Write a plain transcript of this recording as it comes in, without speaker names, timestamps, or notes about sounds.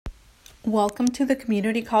Welcome to the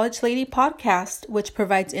Community College Lady podcast, which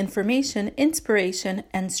provides information, inspiration,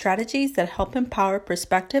 and strategies that help empower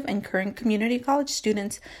prospective and current community college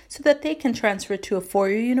students so that they can transfer to a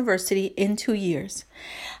four-year university in 2 years.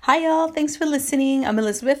 Hi, y'all. Thanks for listening. I'm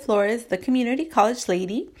Elizabeth Flores, the Community College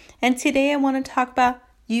Lady, and today I want to talk about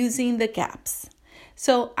using the gaps.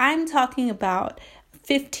 So I'm talking about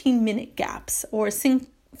 15-minute gaps or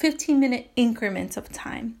 15-minute increments of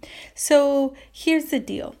time. So here's the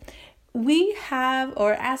deal. We have,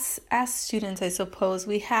 or as students, I suppose,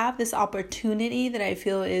 we have this opportunity that I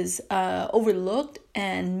feel is overlooked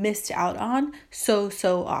and missed out on so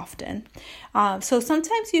often. So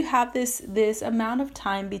sometimes you have this amount of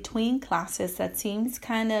time between classes that seems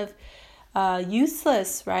kind of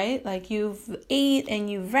useless, right? Like you've ate and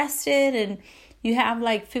you've rested and you have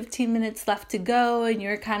like 15 minutes left to go and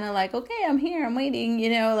you're kind of like, okay, I'm here, I'm waiting,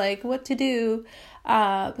 like what to do.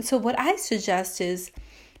 So what I suggest is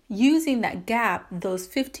using that gap, those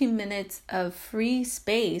 15 minutes of free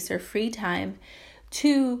space or free time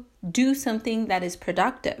to do something that is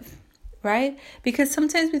productive, right? Because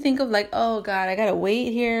sometimes we think of like, oh God, I got to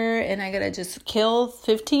wait here and I got to just kill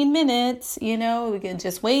 15 minutes, we can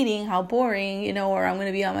just waiting, how boring, or I'm going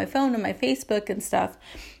to be on my phone and my Facebook and stuff,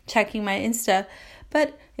 checking my Insta.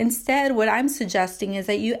 But instead, what I'm suggesting is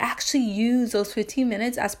that you actually use those 15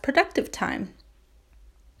 minutes as productive time.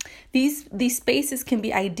 These spaces can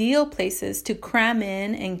be ideal places to cram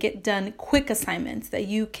in and get done quick assignments that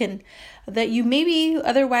you maybe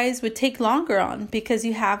otherwise would take longer on because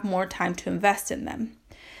you have more time to invest in them.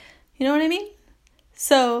 You know what I mean?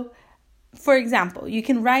 So, for example, you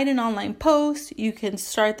can write an online post, you can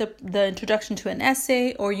start the introduction to an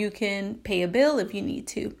essay, or you can pay a bill if you need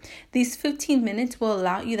to. These 15 minutes will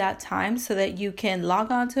allow you that time so that you can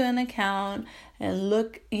log on to an account and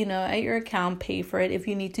look, at your account, pay for it if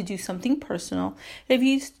you need to do something personal. If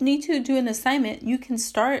you need to do an assignment, you can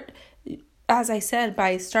start, as I said,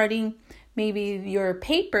 by starting maybe your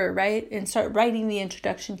paper, right? And start writing the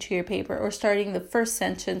introduction to your paper, or starting the first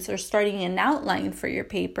sentence, or starting an outline for your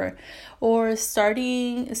paper, or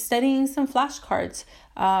studying some flashcards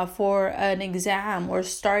for an exam, or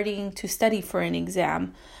starting to study for an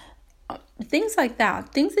exam. Things like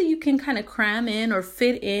that, things that you can kind of cram in or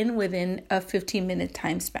fit in within a 15-minute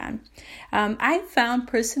time span. I found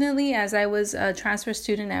personally, as I was a transfer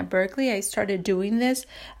student at Berkeley, I started doing this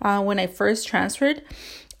when I first transferred.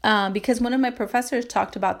 Because one of my professors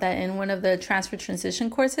talked about that in one of the transfer transition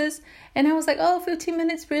courses. And I was like, 15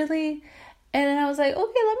 minutes, really? And then I was like,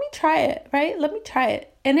 okay, let me try it, right? Let me try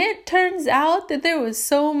it. And it turns out that there was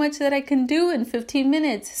so much that I can do in 15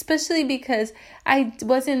 minutes, especially because I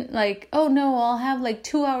wasn't like, oh no, I'll have like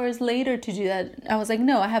 2 hours later to do that. I was like,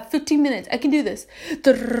 no, I have 15 minutes. I can do this.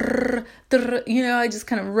 I just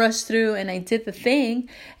kind of rushed through and I did the thing.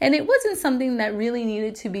 And it wasn't something that really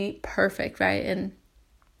needed to be perfect, right? And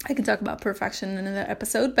I can talk about perfection in another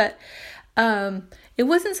episode, but it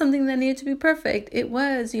wasn't something that needed to be perfect. It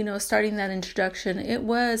was, starting that introduction. It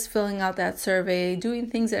was filling out that survey, doing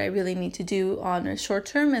things that I really need to do on a short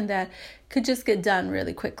term and that could just get done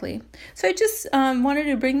really quickly. So I just wanted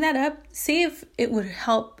to bring that up, see if it would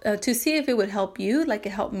help, you like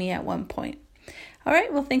it helped me at one point. All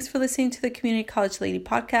right, well, thanks for listening to the Community College Lady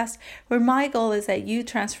podcast, where my goal is that you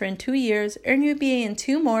transfer in 2 years, earn your BA in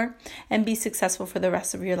 2 more, and be successful for the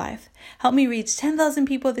rest of your life. Help me reach 10,000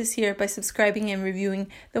 people this year by subscribing and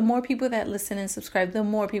reviewing. The more people that listen and subscribe, the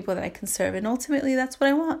more people that I can serve, and ultimately that's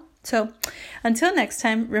what I want. So until next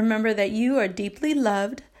time, remember that you are deeply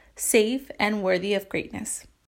loved, safe, and worthy of greatness.